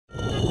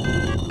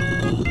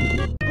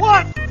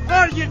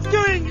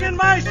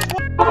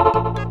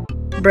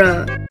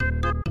Bruh,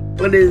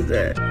 what is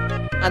that?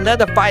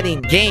 Another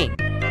fighting game.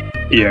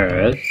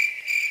 Yes.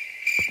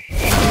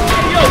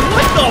 Yo,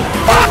 what the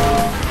fuck?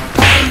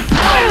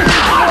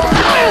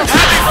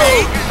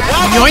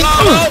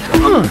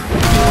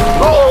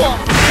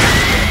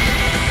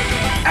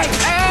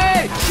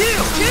 Hey,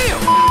 chill.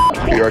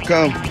 Here I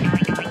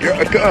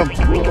come.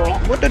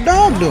 What the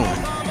dog doing?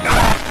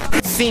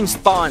 Seems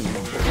fun.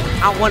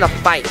 I wanna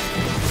fight.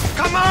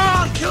 Come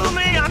on, kill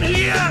me, I'm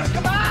here.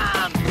 Come on.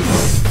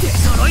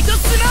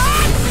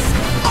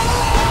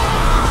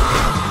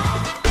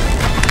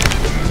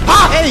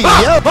 Hey, yo!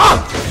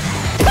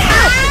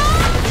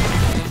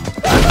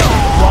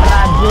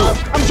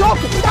 I'm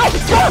joking! Bye,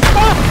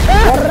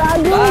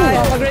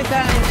 have a great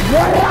time.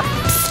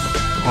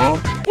 Huh?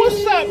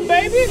 What's up,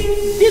 baby?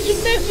 Did you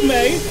miss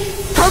me?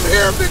 Come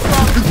here, big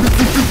dog!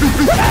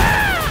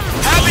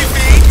 Happy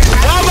feet.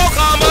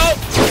 Combo.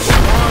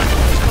 1,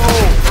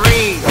 2,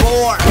 3,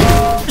 4.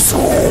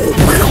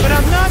 But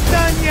I'm not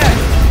done yet.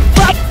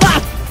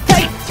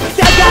 Hey!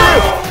 That guy!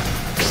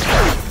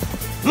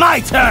 My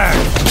turn.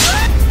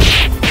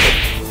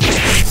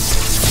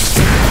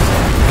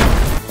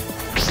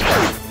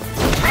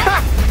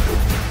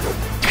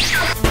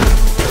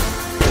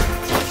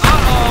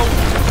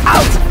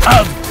 Out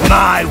of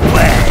my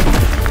way!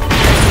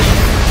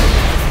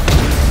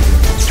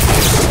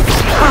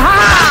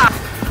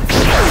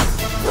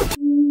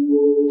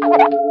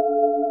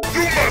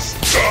 You must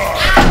die!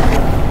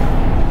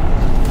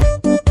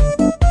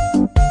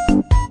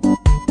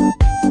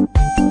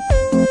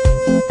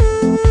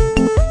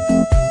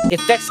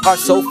 Effects are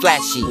so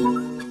flashy.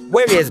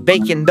 Where is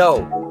bacon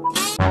dough?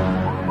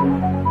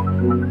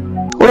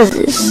 What is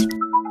this?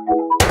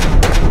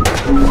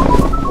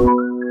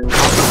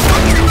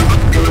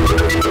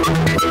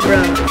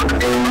 Bruh,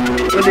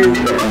 what is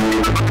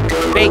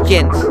that?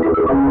 Bacon.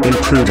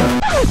 Intruder.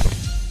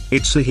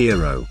 It's a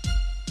hero.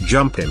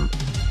 Jump him.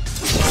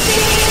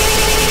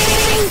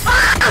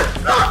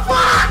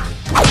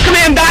 Come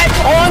here, guy!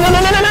 Oh, no,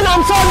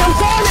 I'm sorry!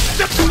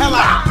 Hell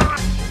out!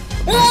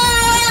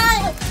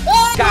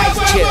 Guys,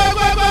 chill.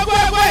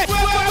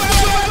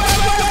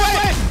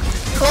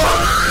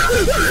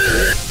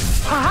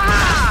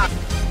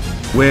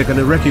 We're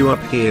gonna wreck you up,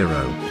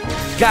 hero.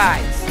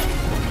 Guys,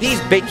 these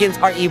bacons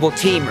are evil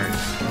teamers.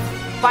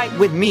 Fight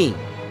with me.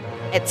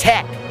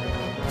 Attack.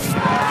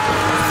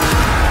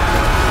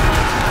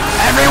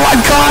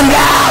 Everyone calm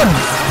down!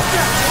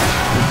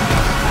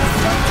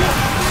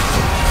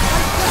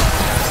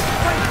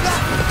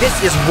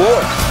 This is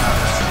war.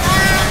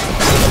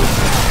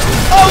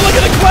 Oh, look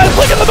at the quest!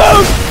 Look at the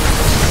moon!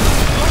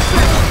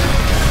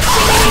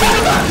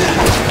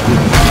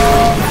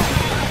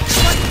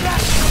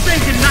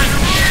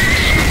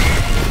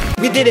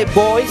 We did it,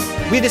 boys.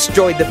 We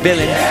destroyed the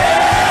villains.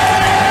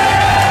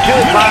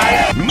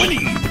 Goodbye. Money!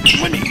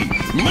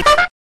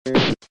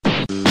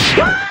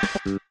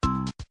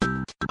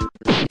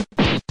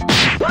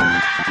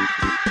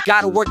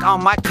 Gotta work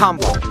on my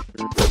combo.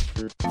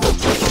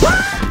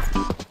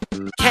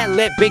 Can't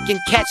let bacon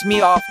catch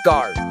me off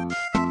guard.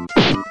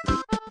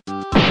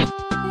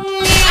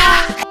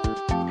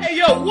 Hey,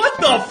 yo, what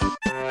the f?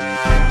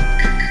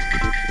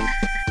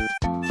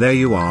 There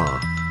you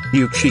are.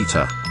 You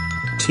cheater.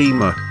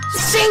 Teamer.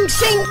 Sing!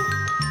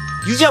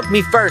 You jumped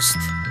me first,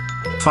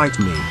 Fight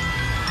me.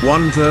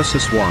 1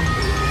 versus 1.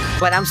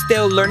 but I'm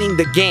still learning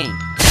the game.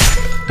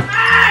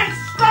 Hey,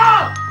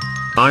 stop!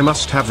 I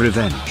must have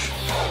revenge.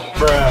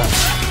 Bruh.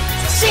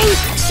 Sing!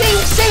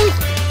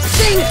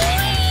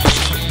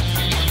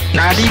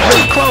 Not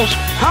even close.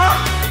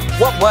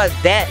 What was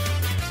that?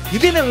 You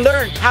didn't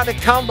learn how to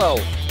combo.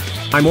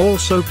 I'm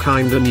also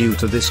kinda new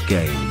to this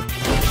game.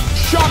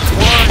 Shot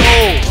 1,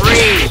 2,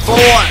 3, 4.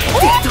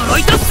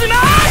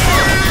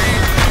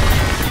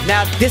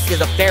 Now this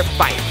is a fair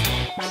fight.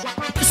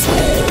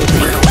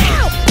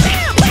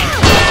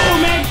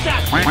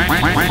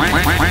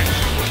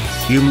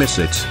 You miss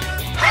it.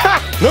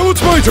 Now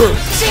it's my turn.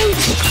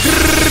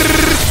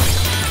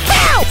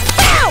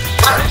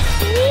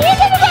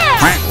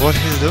 What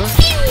is this?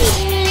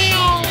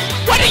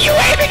 What are you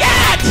aiming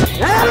at?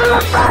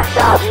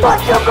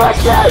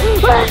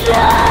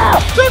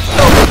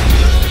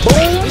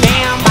 Boom,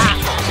 bam, bop.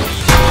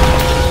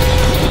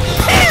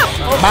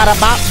 Bada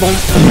bop, boom.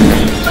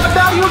 What the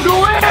hell you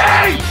doing?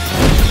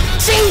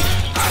 Sing!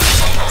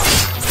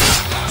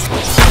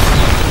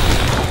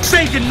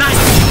 Say goodnight.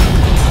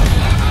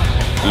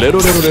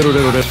 Little.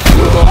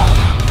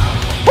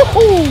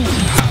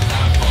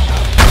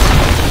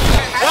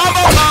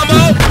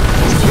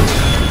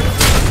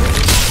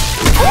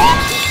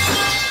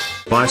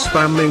 By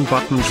spamming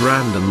buttons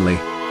randomly,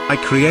 I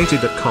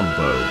created a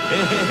combo.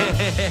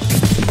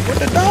 What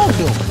the dog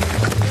doing?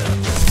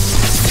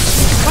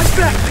 What's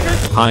that?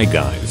 Hi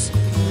guys.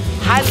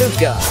 Hi,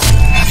 Luca.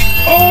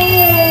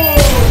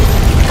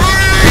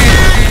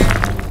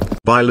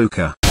 By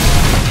Luca.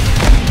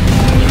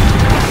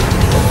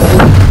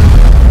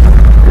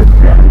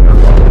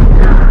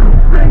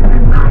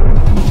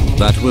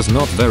 That was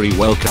not very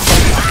welcome.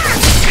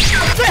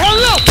 Say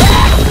hello!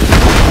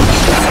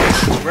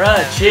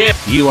 Bruh, chip.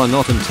 You are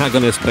not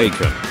antagonist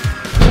bacon.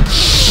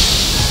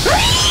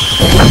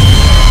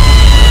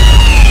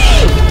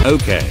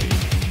 Okay.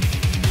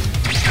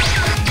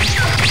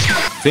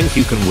 Think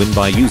you can win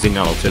by using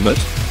ultimate?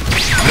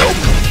 Nope.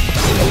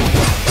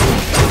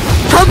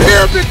 Come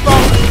here, big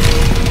boss.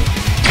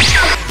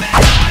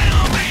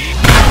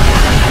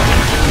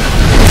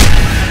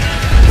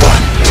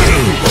 1, 2,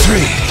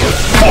 3,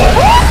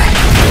 4.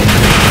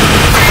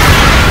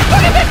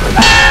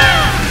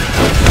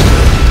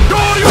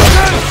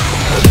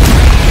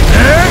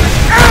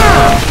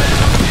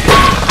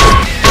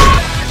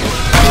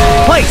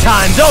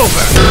 Playtime's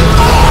over.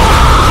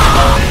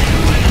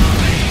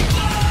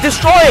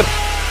 Destroy him!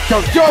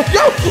 Yo!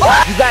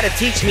 You gotta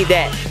teach me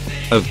that.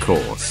 Of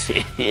course.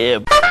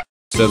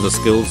 So the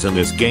skills in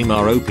this game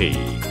are OP.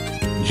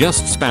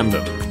 Just spam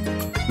them.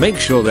 Make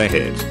sure they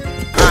hit.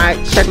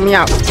 Alright, check me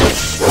out.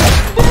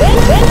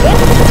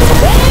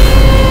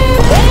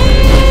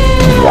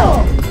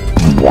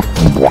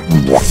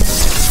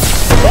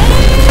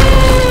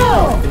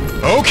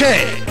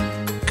 Okay.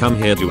 Come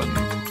here, Juan.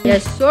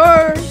 Yes,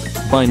 sir.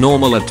 By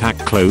normal attack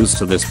close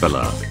to this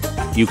pillar,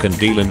 you can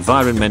deal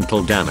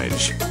environmental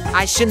damage.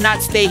 I should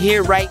not stay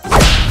here, right?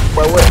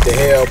 Boy, what the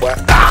hell, boy?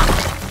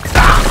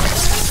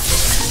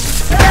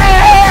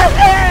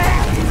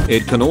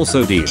 It can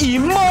also deal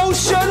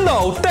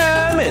Emotional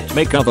damage.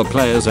 make other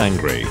players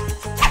angry.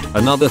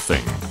 Another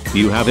thing,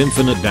 you have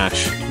infinite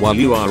dash while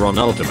you are on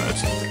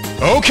ultimate.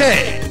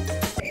 Okay.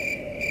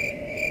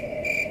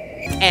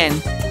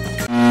 And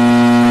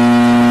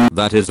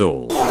That is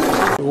all.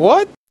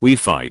 What? We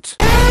fight.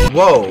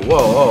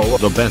 Whoa.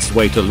 The best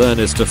way to learn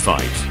is to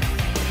fight.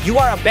 you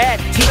are a bad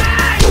teacher.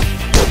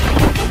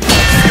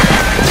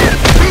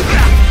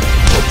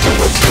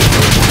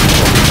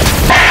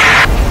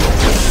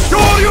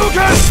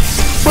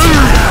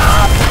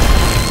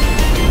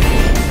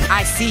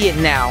 I see it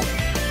now.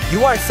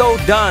 You are so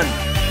done.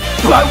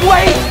 But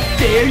wait,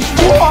 there's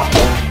more.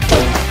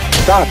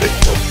 Stop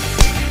it.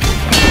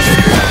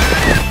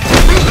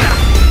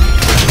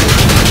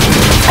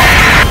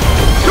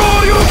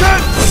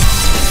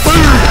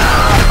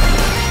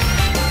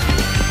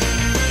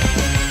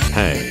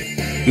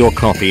 Hey, you're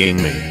copying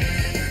me.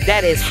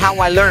 That is how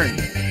I learn.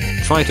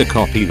 Try to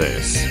copy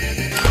this.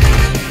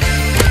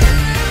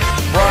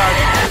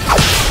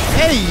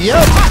 Hey, yo.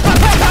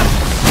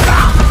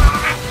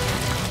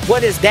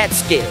 What is that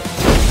skill?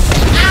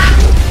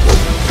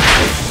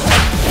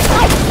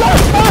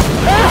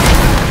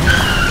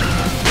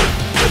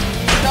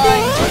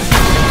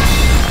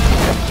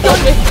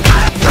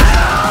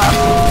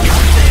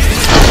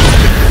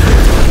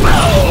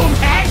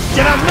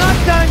 And I'm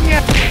not done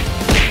yet.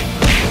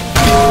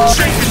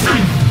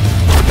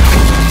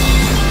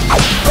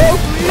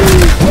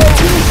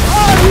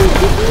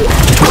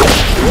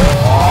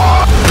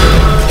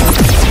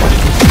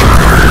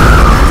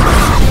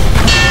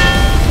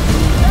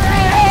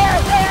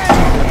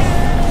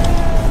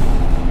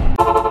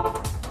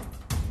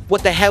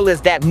 What the hell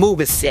is that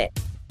moveset?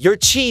 You're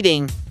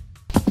cheating.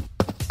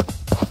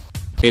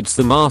 It's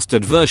the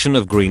mastered version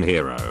of Green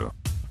Hero.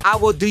 I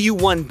will do you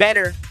one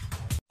better.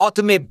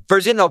 Ultimate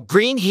version of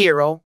Green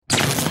Hero.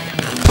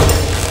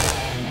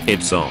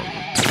 It's on.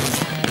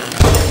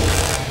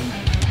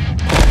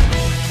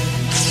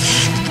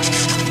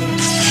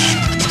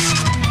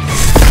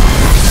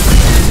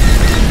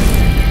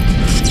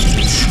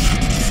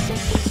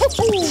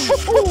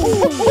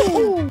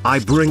 I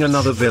bring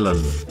another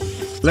villain.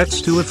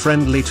 Let's do a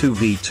friendly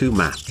 2v2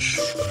 match.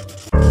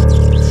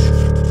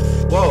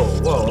 Whoa.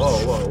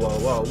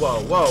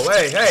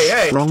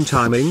 Hey. Wrong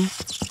timing.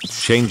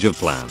 Change of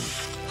plan.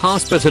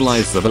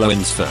 Hospitalize the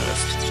villains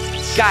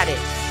first. Got it.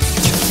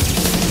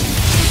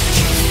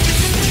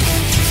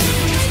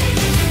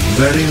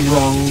 Very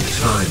wrong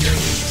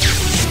timing.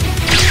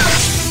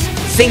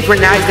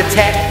 Synchronized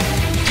attack.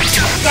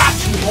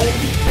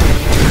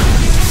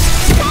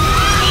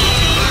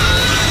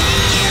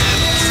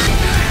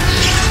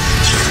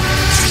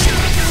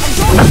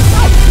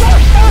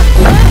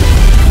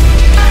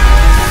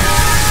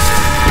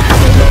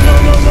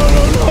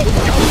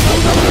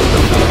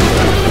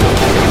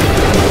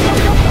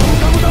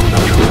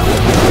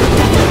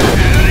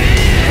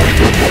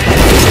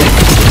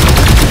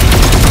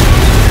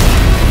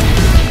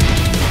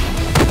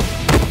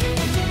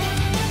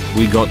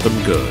 We got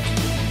them good.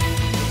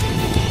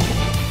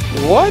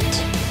 What?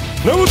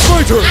 No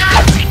fighter.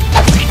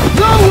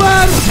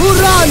 Nowhere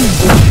to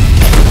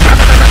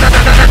run.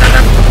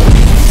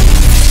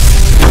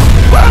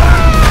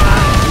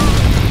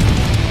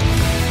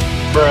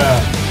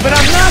 But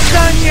I'm not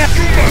done yet.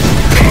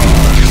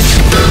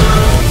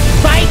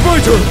 Fight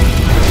fighter.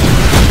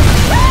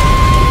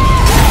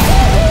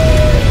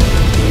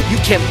 You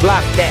can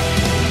block that.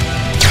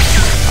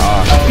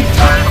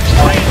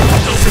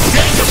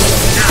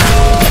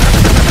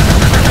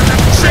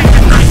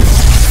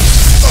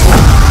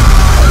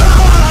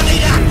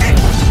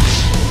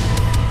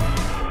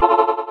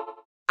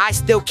 I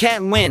still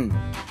can't win.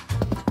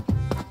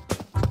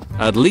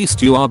 At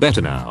least you are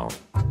better now.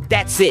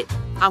 That's it.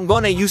 I'm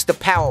gonna use the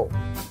power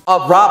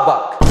of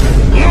Roblox.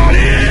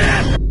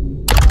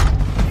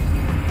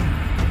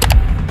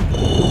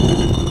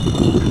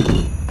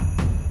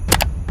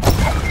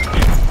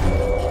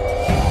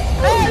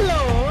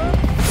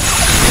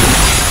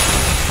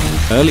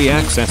 Early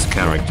access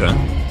character.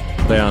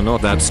 They are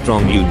not that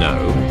strong, you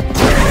know.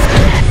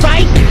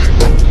 Fight!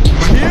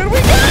 Here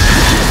we go!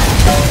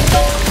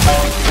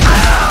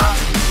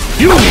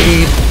 You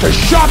need to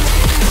shut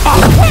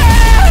up!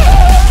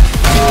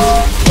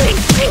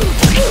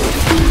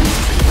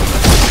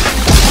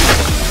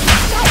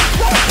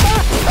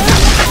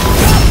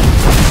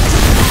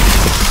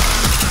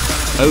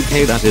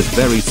 Okay, that is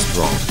very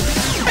strong.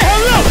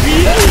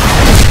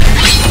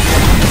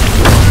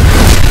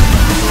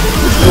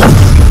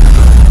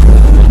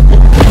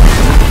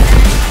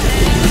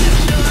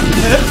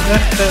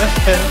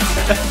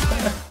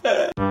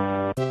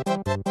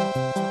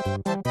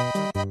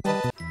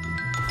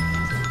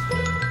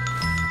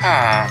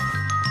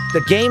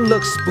 The game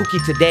looks spooky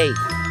today.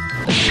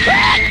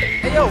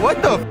 Hey yo,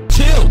 what the?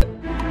 Chill.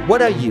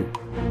 What are you?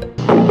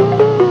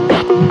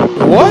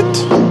 What?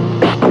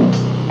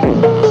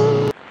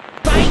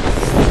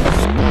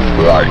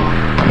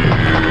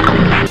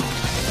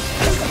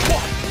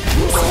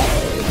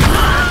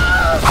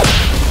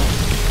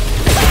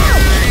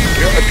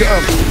 Here I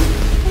come.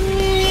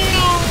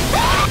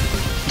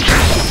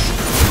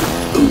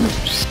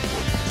 Oops.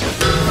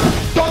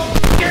 Don't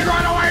get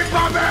run away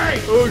from me!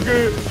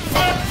 Okay.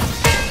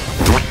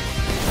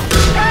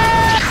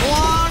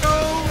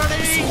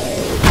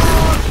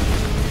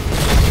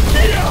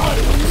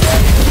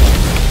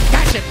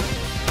 Catch it!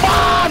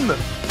 Bomb!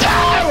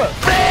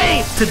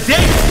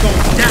 Today it's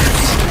going down!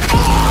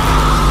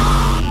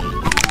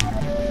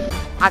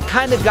 I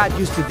kinda got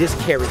used to this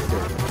character.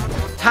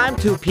 Time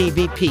to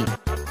PvP.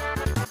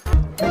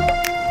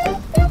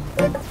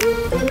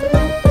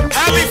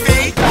 Happy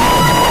feet!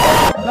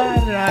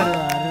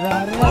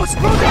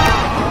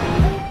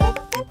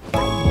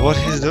 What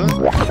he's doing?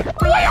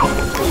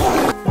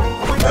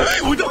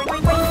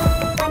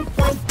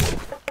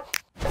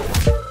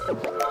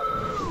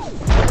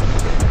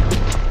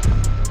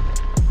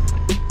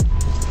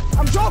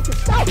 I'm joking!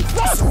 Stop!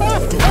 Stop!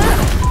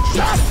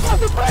 Stop! Stop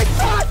the brake!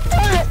 Stop!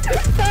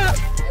 Stop!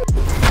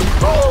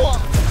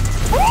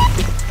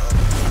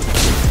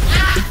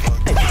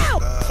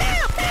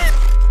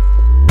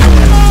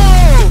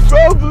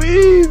 Bro,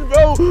 please,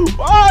 bro.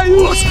 Why are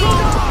you?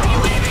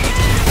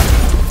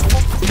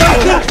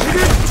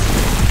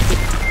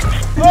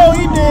 Oh,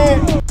 he did.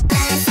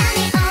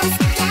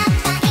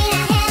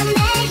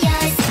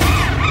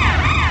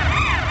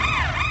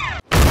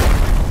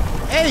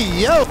 Hey,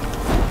 yo.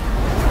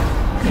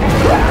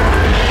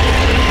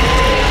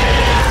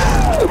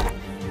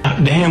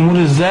 Damn, what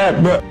is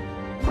that, bro?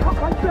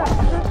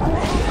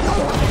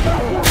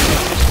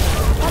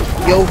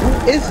 Yo, who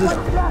is this?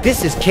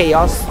 This is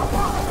chaos.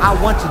 I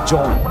want to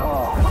join.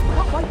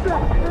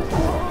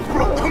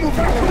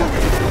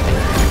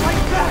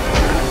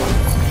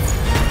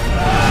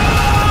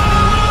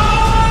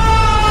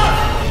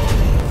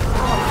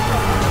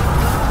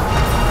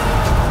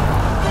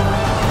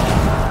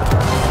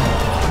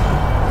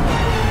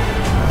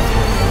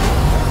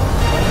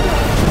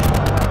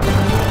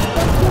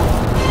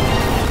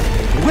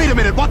 Wait a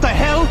minute, what the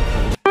hell?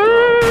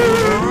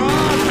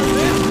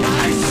 This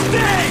guy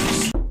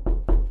stinks!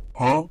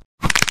 Huh?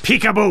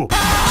 Peekaboo!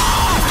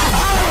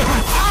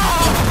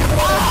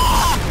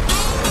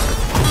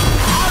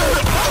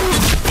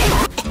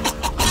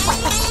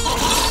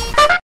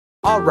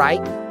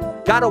 Alright,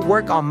 gotta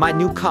work on my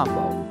new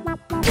combo.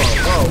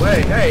 Whoa,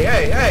 hey.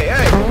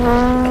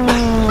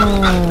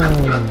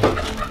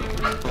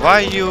 Why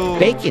you?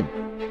 Bacon.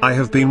 I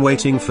have been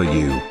waiting for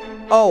you.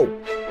 Oh,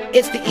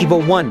 it's the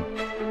evil one.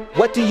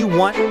 What do you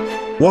want?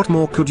 What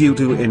more could you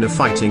do in a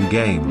fighting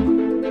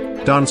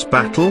game? Dance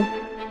battle?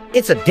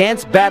 It's a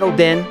dance battle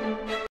then.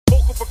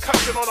 Vocal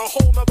percussion on a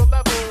whole nother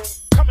level,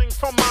 coming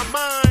from my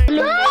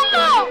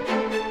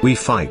mind. We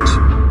fight.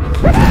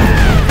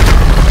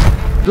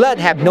 Blood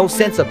have no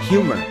sense of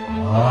humor.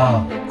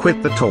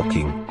 Quit the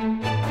talking.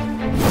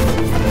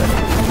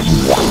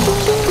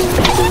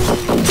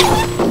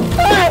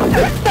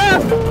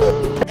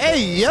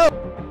 Hey, yo.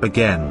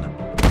 Again.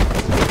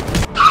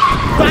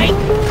 Fight!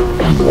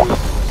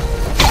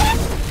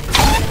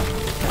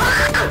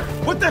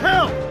 What the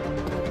hell?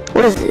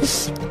 What is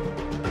this?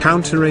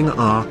 Countering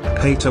our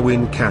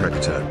pay-to-win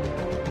character.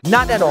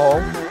 Not at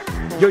all.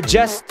 You're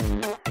just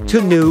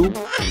too new.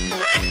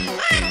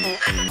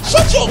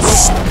 Shut your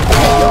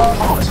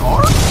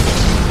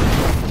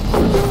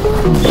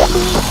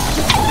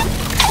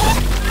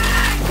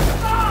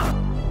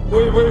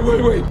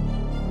Wait.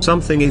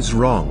 Something is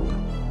wrong.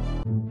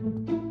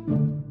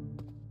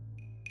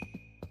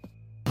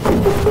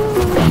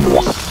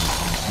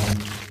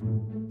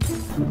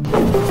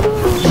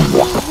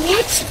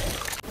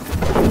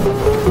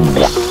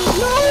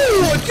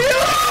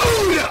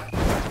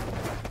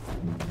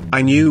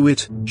 I knew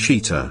it,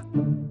 cheater.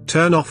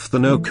 Turn off the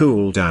no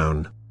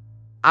cooldown.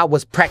 I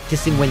was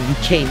practicing when you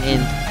came in.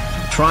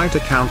 Try to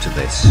counter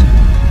this.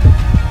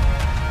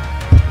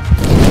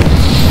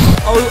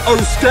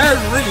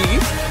 scary!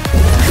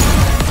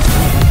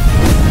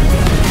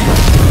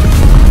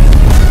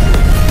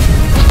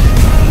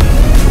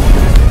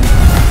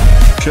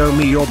 Show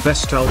me your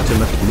best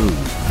ultimate move.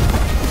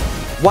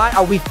 Why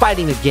are we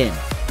fighting again?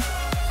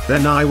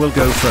 Then I will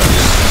go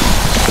first.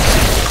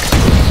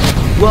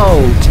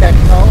 Whoa,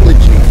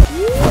 technology.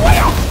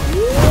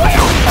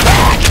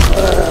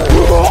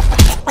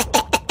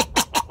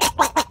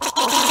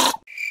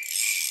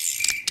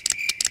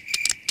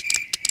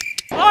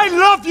 I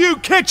love you,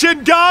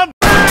 kitchen gun!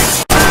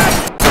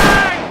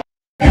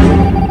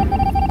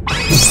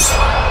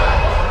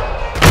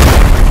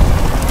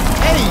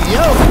 Hey,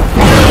 yo!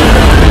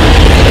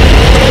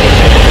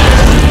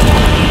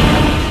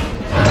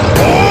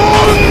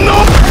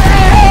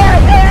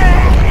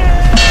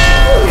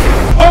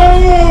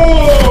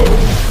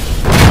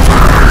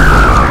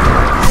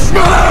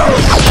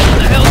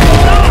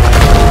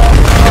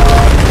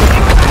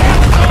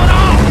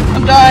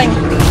 I'm dying.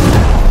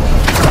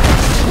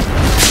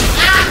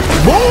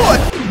 Boy!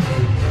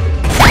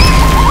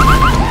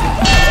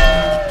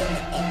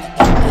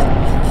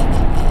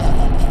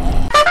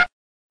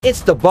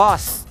 It's the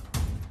boss.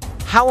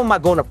 How am I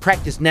going to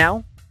practice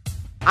now?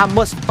 I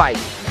must fight.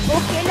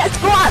 Okay, let's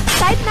go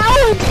outside now.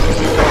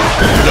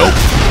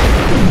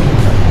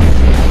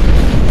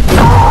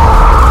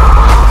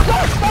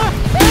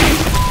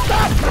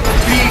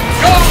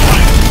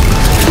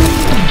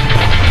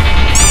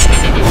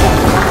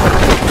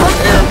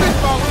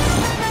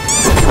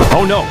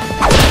 Oh no!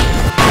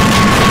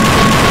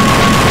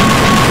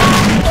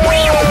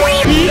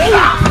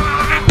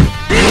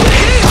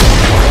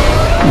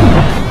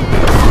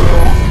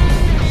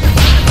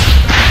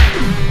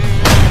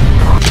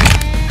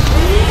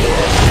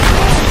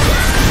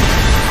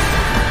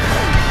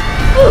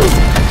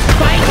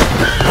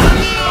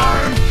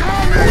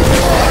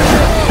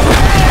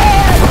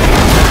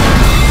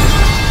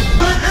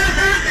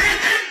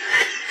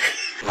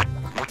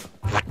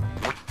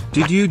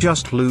 Did you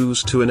just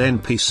lose to an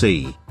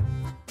NPC?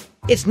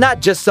 It's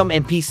not just some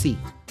NPC.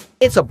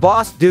 It's a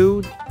boss,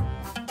 dude.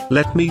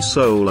 Let me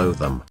solo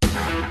them.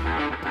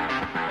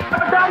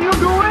 What are you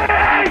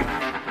doing?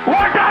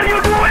 What are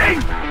you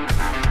doing?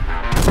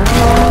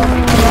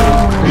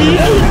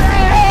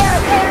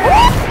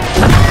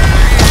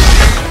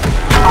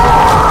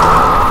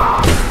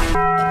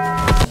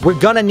 We're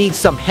gonna need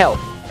some help.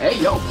 Hey,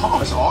 yo,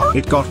 pause, R.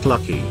 It got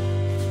lucky.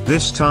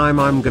 This time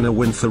I'm gonna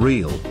win for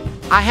real.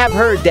 I have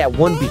heard that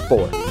one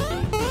before.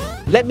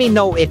 Let me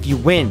know if you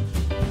win.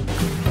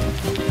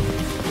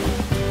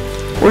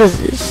 What is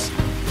this?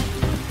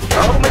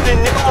 Open the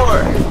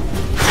door.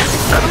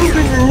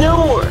 Open the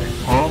door.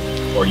 Huh?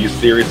 Are you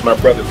serious, my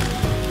brother?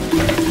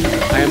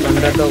 I am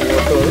under the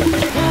water.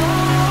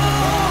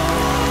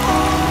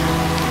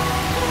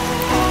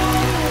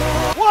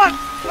 What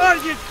are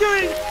you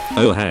doing?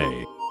 Oh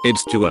hey,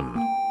 it's Juan.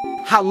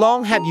 How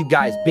long have you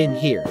guys been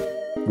here?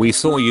 We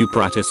saw you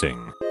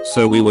practicing,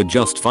 so we were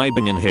just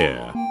vibing in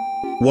here.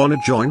 Wanna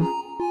join?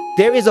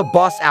 There is a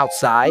boss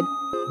outside.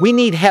 We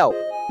need help.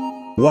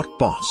 What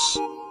boss?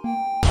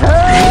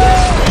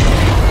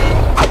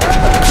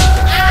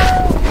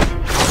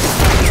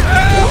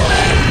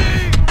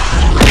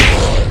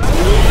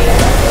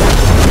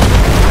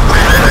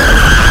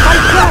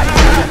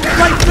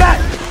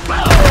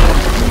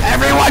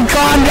 Everyone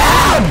calm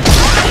down.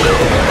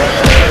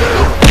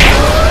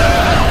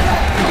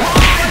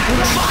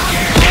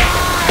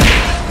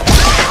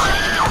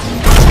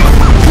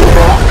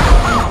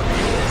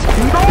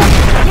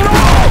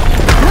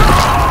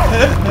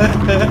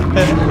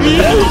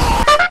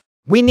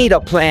 We need a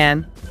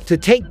plan to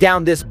take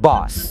down this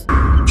boss.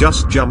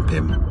 Just jump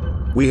him.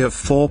 We have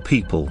 4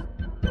 people.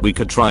 We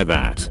could try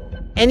that.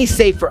 Any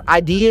safer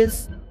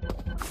ideas?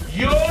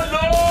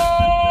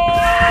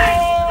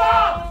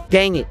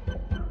 Dang it.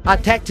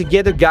 Attack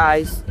together,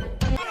 guys.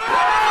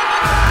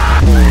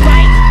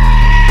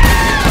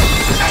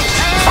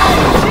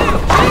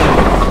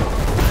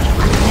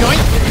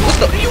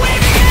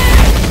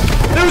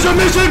 There's a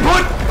mission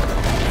point!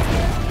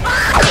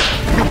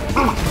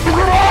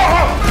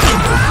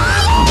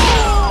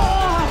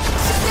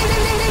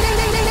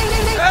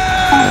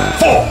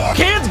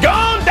 Kids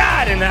gon'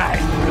 die tonight!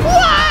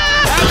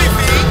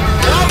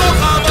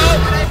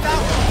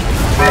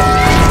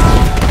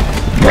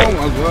 Oh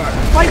my god.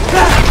 Like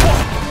that!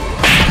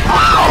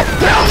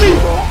 Tell me!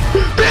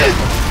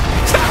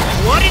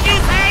 What did you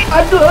say?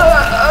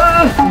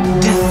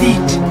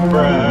 Defeat!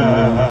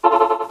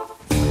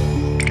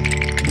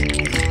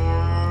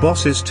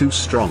 Boss is too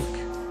strong.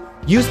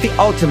 Use the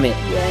ultimate.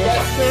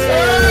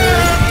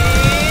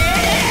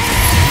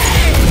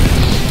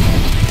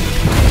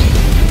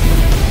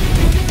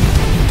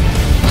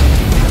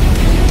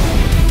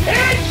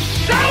 It's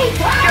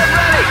showtime!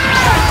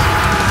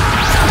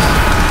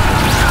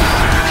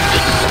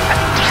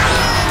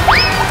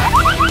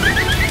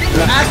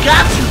 I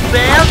got you,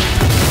 fam!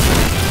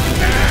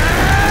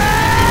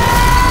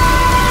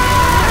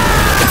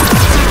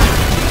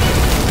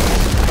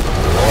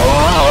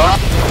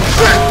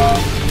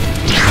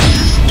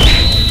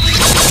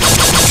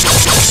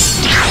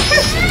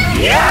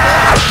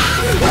 Yeah!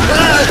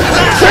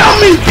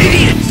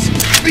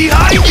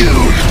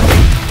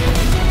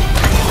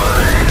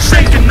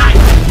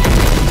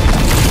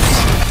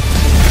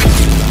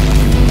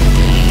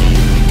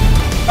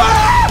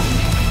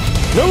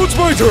 Now it's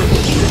my turn!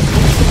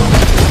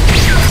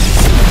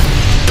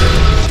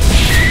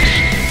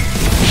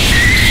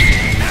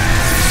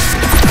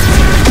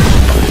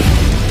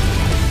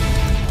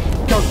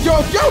 Go!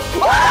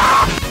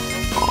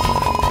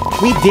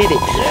 We did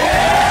it!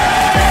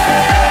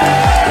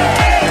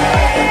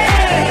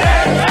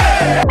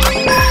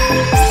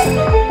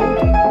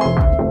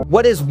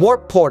 What is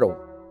Warp Portal?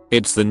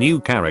 It's the new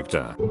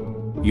character.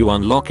 You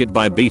unlock it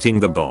by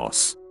beating the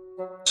boss.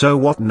 So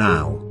what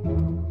now?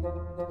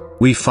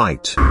 We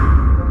fight.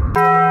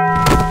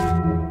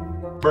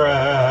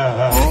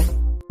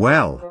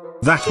 Well,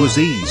 that was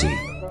easy.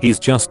 He's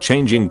just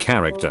changing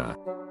character.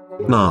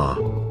 Nah.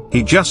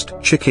 He just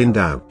chickened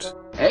out.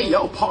 Hey,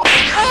 yo, Paul.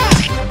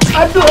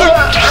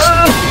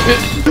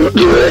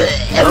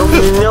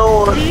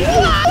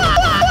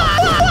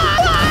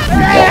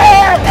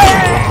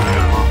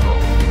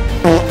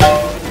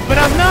 But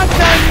I'm not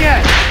done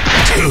yet.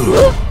 2,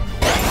 4.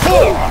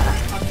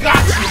 I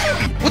got you.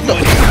 What the?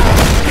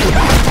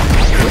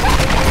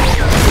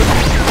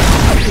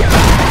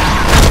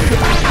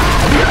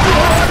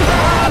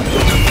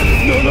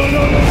 No.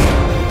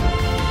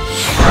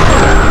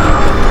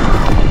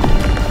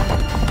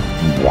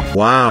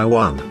 Wow,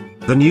 Juan.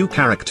 The new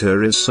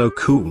character is so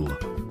cool.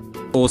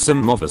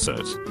 Awesome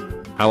opposite.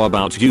 How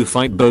about you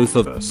fight both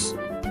of us?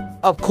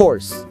 Of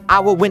course, I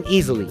will win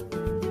easily.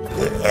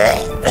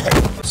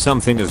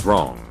 Something is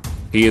wrong.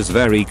 He is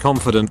very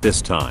confident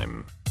this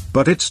time.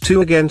 But it's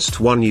 2 against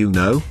 1, you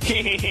know.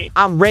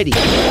 I'm ready.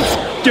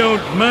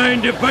 Don't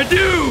mind if I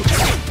do!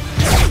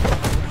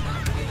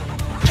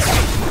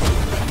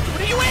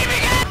 What are you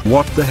aiming at?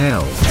 What the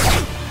hell?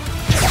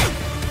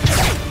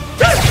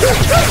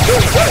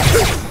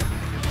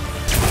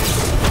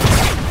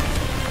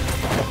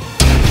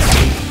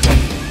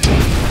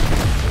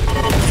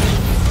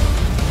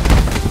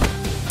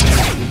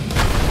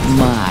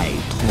 My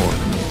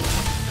torment.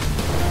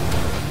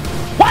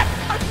 What?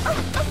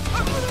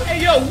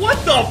 Hey yo, what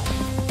the? What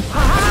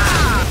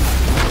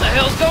the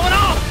hell's going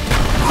on?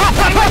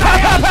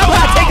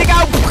 Take it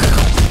out!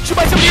 Shoot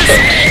by some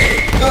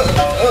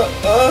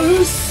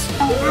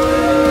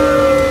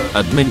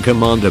Admin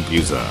command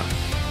abuser.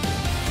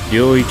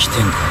 領域展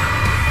開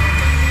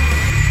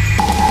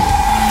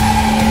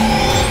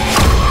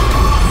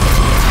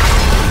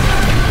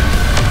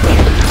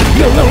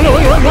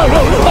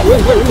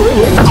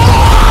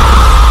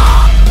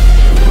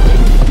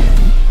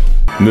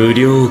無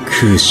料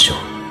空所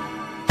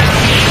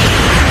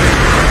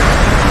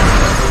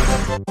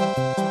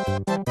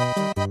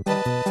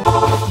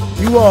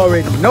You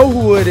already know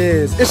who it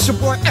is. It's your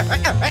boy.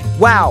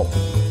 Wow.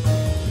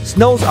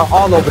 Snows are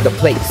all over the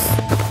place.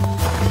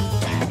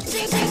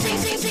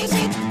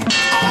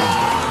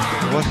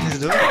 What he's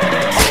doing?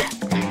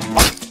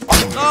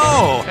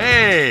 Oh,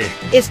 hey!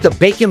 It's the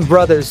Bacon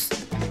Brothers.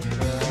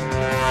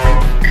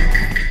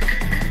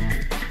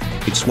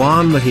 It's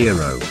Juan the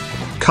hero.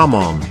 Come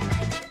on.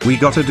 We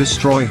gotta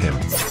destroy him.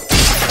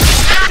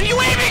 What are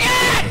you aiming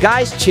at?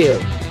 Guys,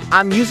 chill.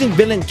 I'm using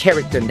villain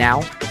character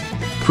now.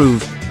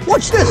 Prove.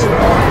 Watch this.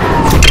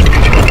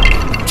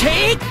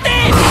 Take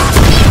this!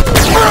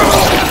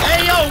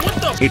 Hey yo, what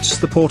the? It's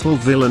the portal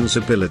villain's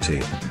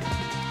ability.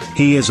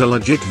 He is a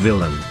legit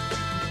villain.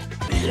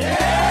 He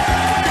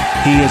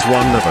is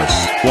one of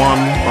us. One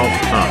of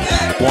us.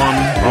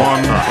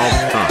 One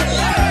of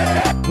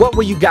us. What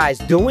were you guys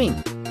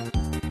doing?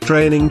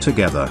 Training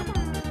together.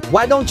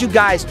 Why don't you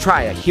guys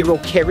try a hero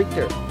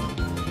character?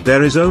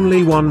 There is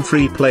only one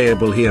free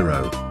playable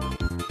hero.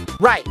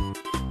 Right.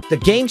 The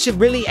game should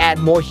really add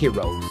more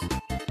heroes.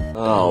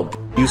 Oh.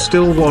 You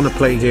still wanna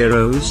play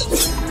heroes?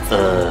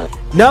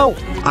 No.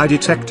 I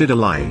detected a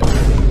lie.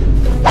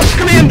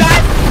 Come in,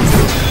 guys!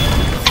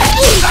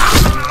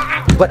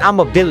 But I'm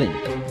a villain.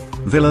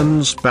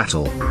 Villains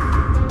battle.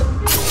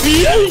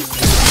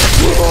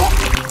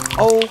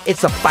 Oh,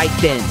 it's a fight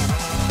then.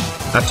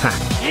 Attack.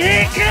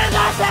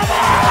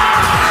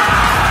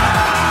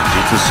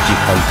 術式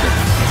反転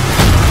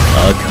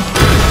赤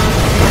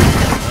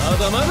ま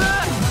だまだ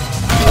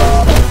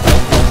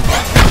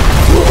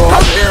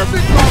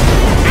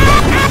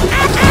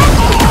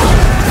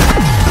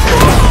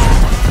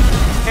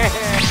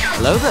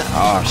Hello there.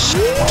 Oh,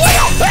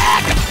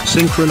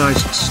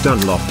 Synchronized stun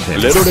lock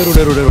him.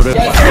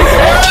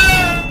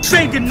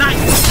 Say goodnight.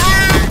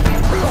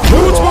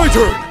 Now it's my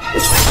turn!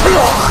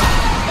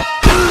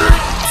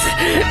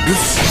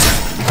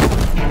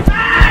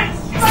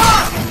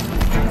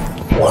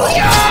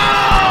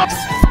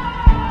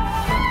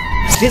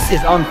 This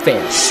is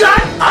unfair.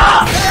 Shut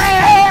up!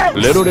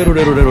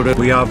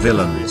 We are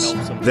villains.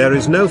 There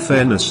is no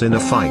fairness in a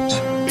fight.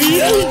 Shut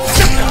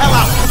the hell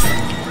up!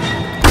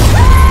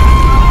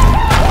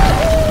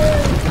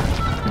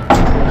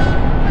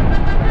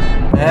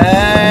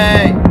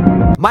 Hey!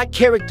 My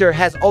character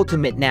has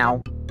ultimate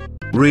now.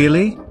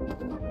 Really?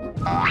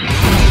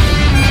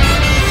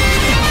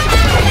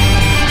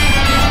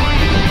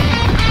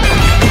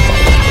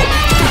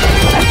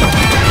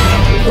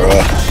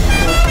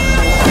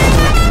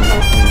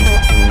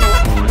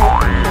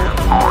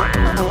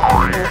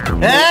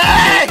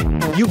 Hey!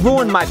 You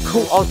ruined my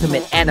cool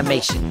ultimate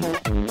animation.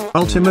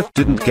 Ultimate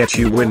didn't get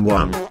you win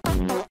one.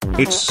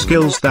 It's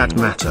skills that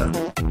matter.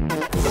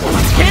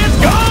 Kids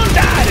gone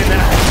die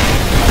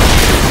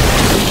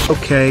tonight.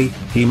 Okay,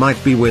 he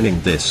might be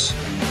winning this.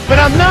 But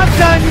I'm not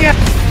done yet.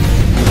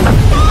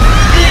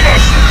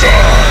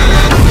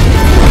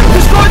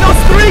 Destroy those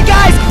 3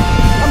 guys!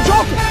 I'm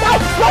joking!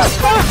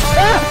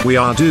 We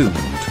are doomed.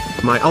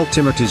 My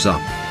ultimate is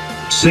up.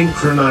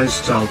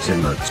 Synchronized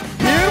ultimate.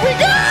 Here we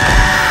go!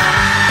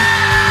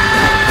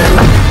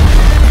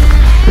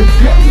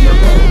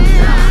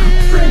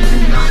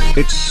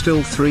 It's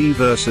still 3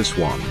 versus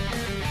 1.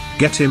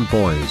 Get him,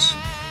 boys.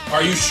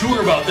 Are you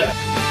sure about that?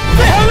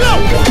 Hell no!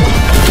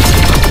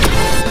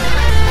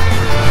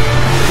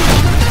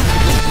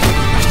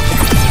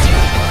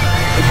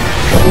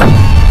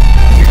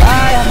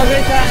 Bye, have a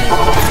great time.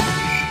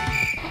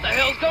 What the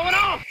hell's going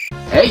on?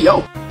 Hey, yo.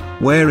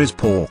 Where is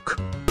Pork?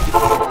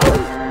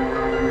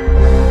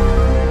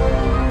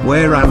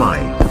 Where am I?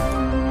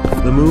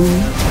 The moon?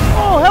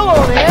 Oh,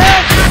 hello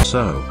there!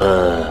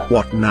 So,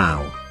 what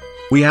now?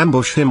 We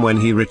ambush him when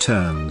he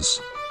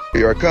returns.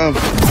 Here I come.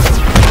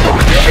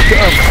 Here I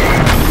come.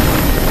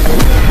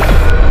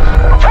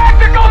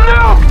 Tactical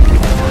nuke!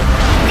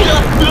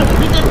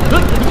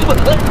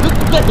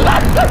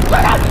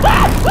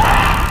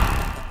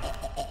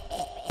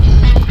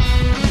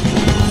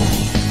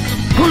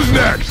 Who's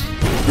next?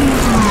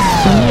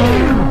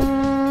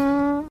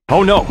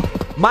 Oh no!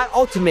 My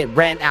ultimate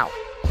ran out.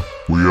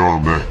 We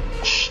are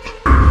next.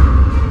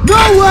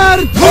 Nowhere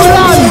to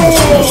run!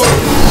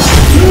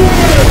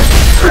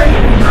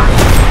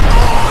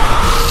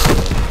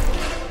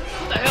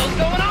 What the hell's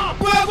going on?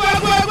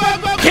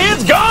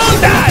 Kids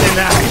gone die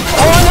tonight.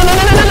 Oh, no,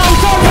 I'm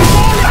sorry.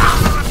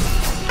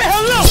 The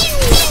hell no!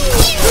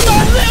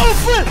 My little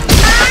friend!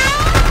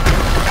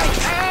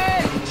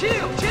 Hey,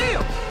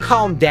 chill.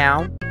 Calm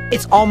down.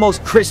 It's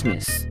almost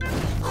Christmas.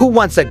 Who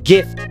wants a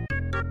gift?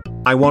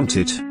 I want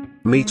it.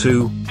 Me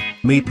too.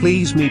 Me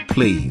please, me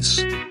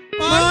please.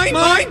 Mine.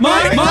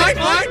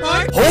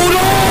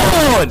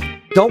 Hold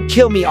on! Don't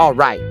kill me,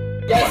 alright.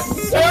 Yes,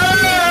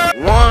 sir.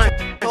 1,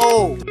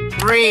 2,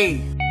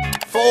 3,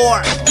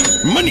 4.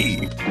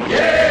 Money.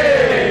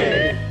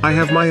 I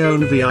have my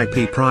own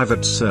VIP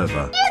private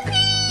server.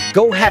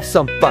 Go have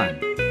some fun.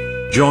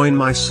 Join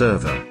my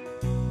server.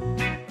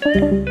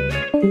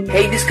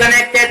 Hey,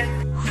 disconnected.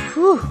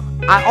 Whew,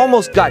 I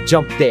almost got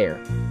jumped there.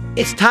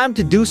 It's time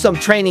to do some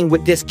training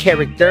with this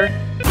character.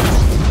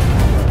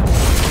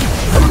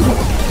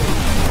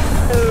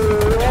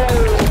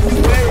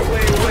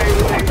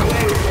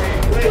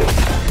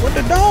 What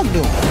the dog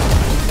doing?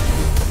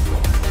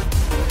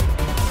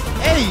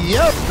 Hey,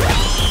 yo!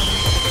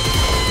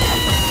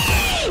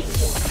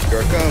 Here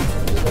I come.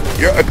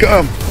 Here I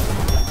come.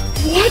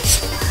 What?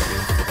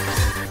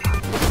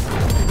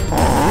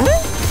 Huh?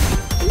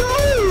 No,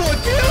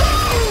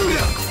 dude!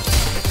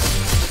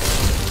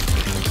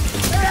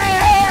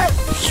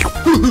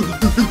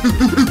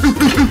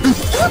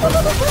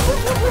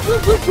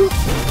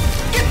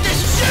 Get this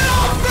shit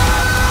off me!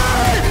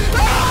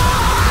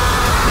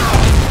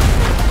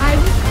 I'm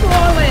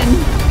falling.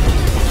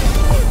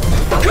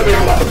 Come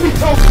here, let me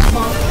talk.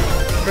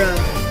 Bruh.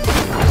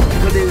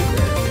 What is that?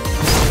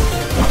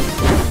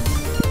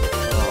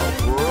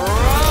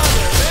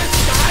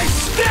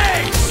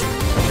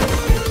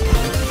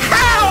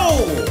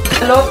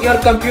 Hello, your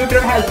computer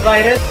has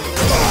virus.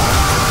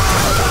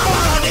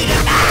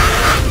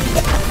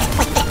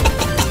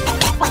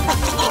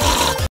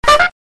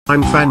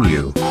 I'm fan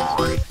you.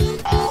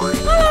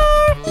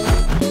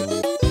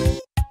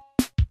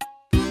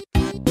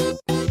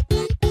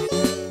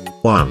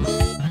 Juan.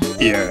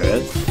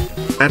 Yes?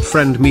 Add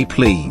friend me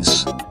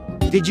please.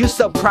 Did you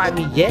subscribe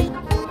me yet?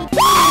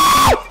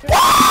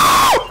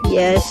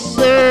 Yes,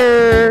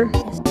 sir.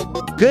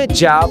 Good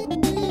job.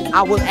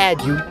 I will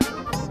add you.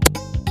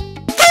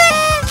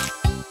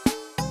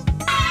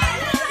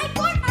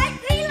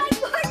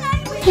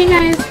 Hey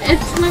guys,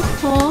 it's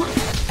Nicole.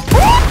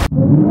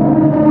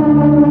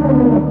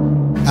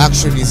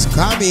 Action is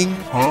coming.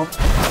 Huh?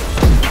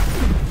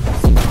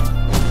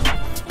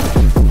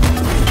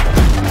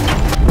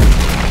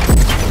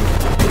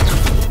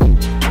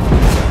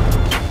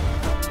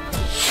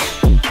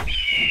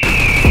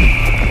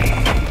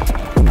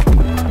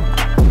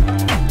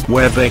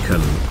 Where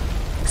bacon?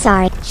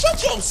 Sorry.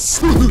 Shut your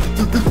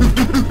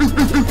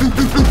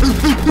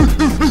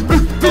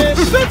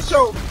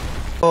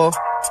Oh,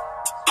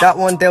 that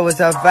one there was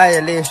a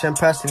violation.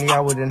 Personally, I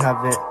wouldn't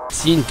have it.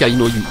 Sinkai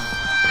no you.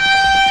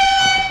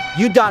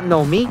 You don't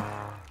know me.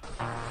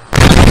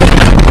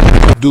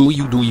 Do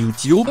you do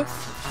YouTube?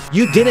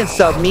 You didn't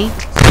sub me.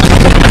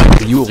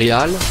 You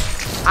real?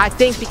 I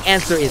think the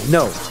answer is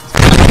no.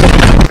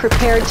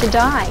 Prepared to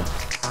die.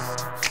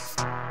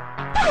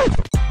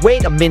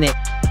 Wait a minute.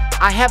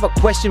 I have a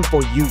question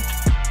for you.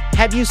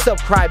 Have you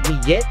subscribed me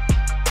yet?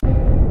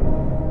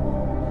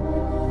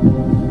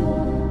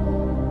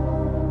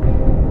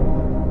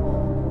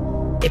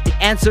 If the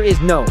answer is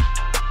no,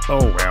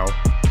 Oh well.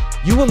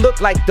 you will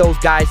look like those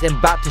guys I'm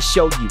about to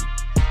show you.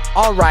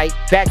 Alright,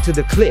 back to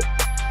the clip.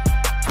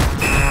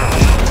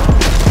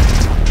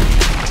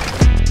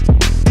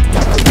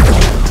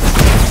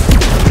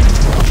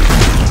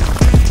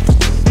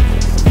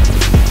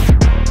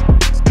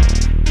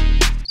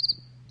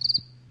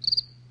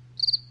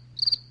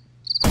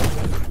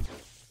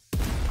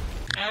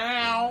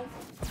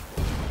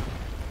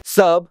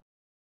 Sub.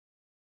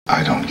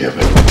 I don't give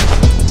it.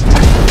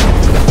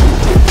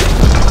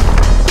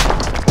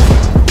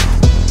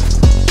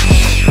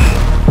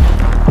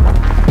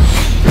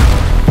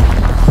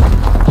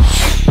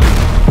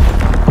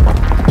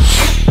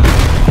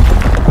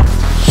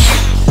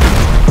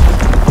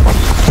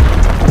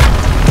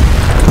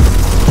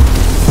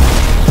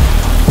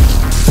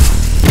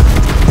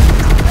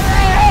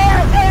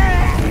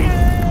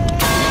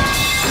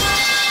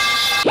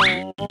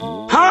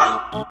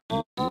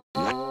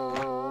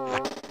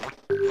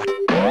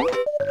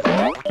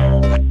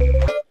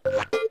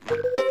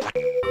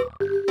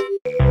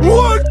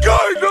 What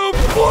kind of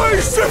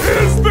place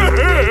is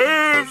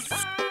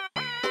this?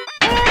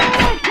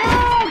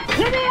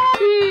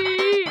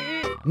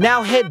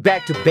 Now head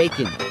back to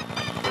Bacon.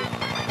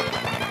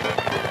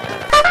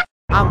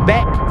 I'm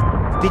back.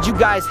 Did you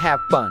guys have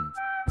fun?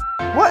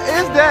 What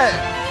is that?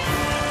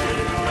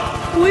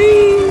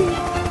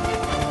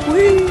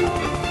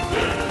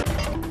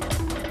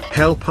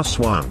 Help us,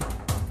 Juan.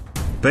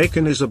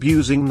 Bacon is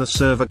abusing the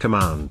server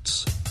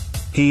commands.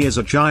 He is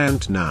a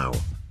giant now.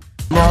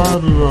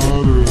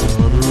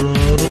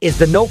 Is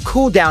the no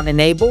cooldown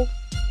enabled?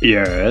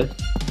 Yes.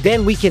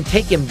 Then we can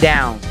take him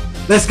down.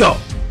 Let's go.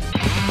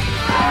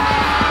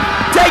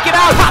 Take it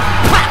out! Ha,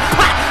 ha,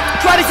 ha.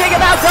 Try to take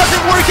him out,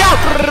 doesn't work out!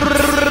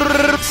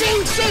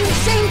 Sing, sing,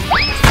 sing.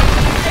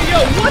 Hey, yo,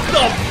 what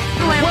the?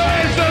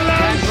 Where's the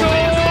Lancer?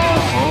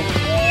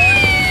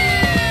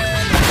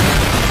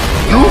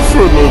 You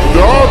finna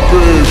die,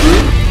 baby.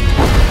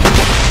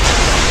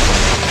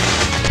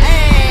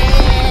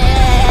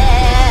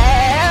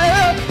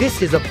 This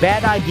is a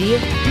bad idea.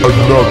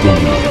 Another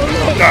one.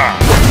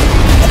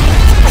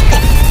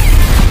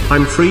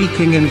 I'm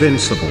freaking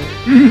invincible.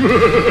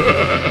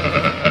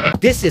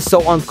 This is so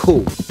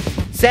uncool.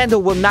 Santa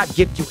will not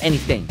give you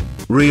anything.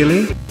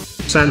 Really?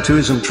 Santa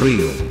isn't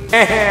real.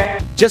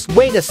 Just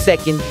wait a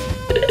second.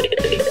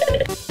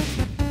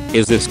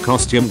 Is this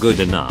costume good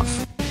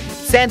enough?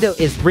 Santa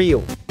is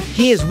real.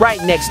 He is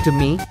right next to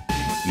me.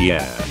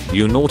 Yeah,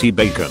 you naughty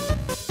Bacon.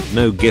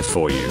 No gift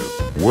for you.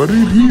 What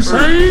did he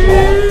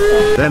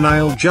say? Then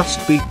I'll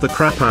just beat the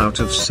crap out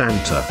of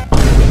Santa.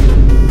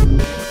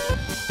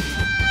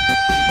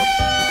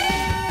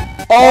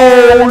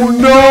 Oh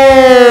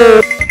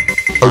no!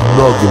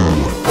 Another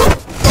one.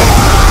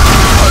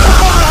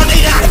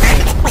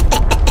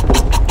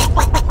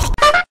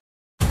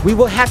 We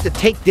will have to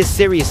take this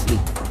seriously.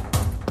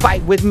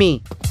 Fight with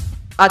me.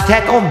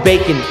 Attack on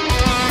Bacon.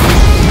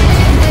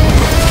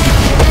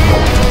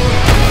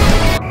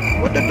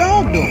 What the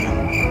dog doing?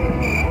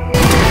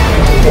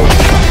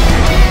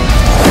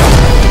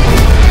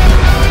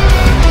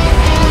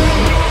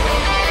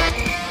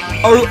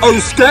 Oh,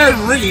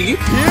 scary. Here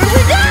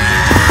we go.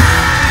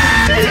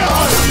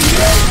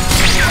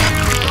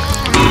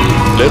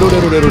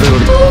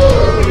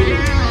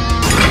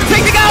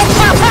 Take the go!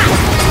 Pop, pop,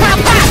 pop,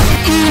 pop.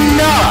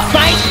 Enough!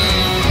 Fight!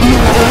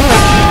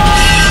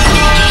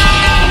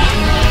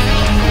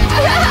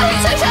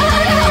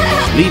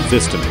 Leave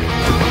this to me.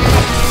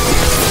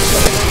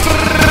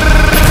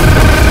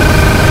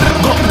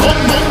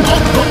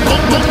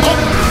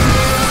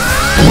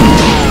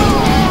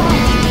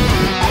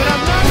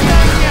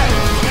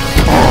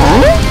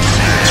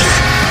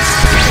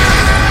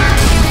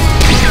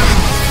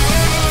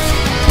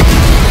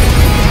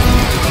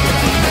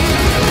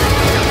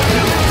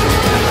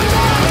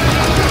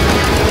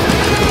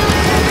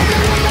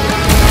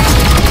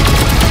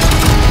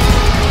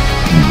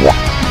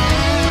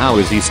 How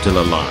is he still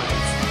alive?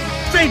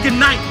 Say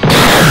goodnight.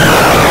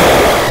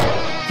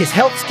 His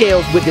health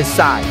scales with his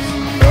size.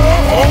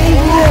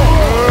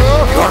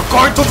 You're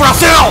going to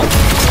Brazil.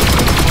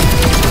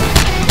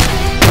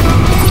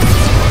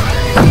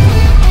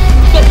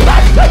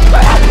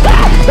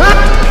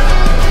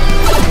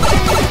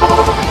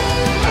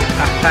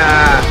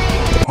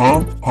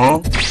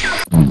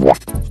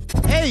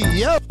 Hey,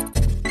 yo!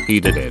 He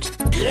did it.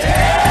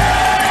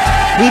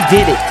 We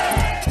did it.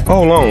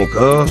 Hold on,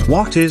 cuz.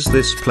 What is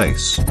this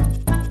place?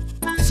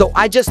 So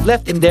I just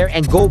left him there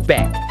and go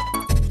back.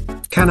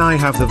 Can I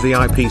have the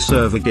VIP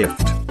server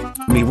gift?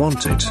 Me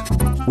want it.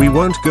 We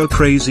won't go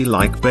crazy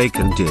like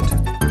Bacon did.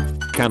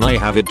 Can I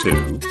have it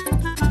too?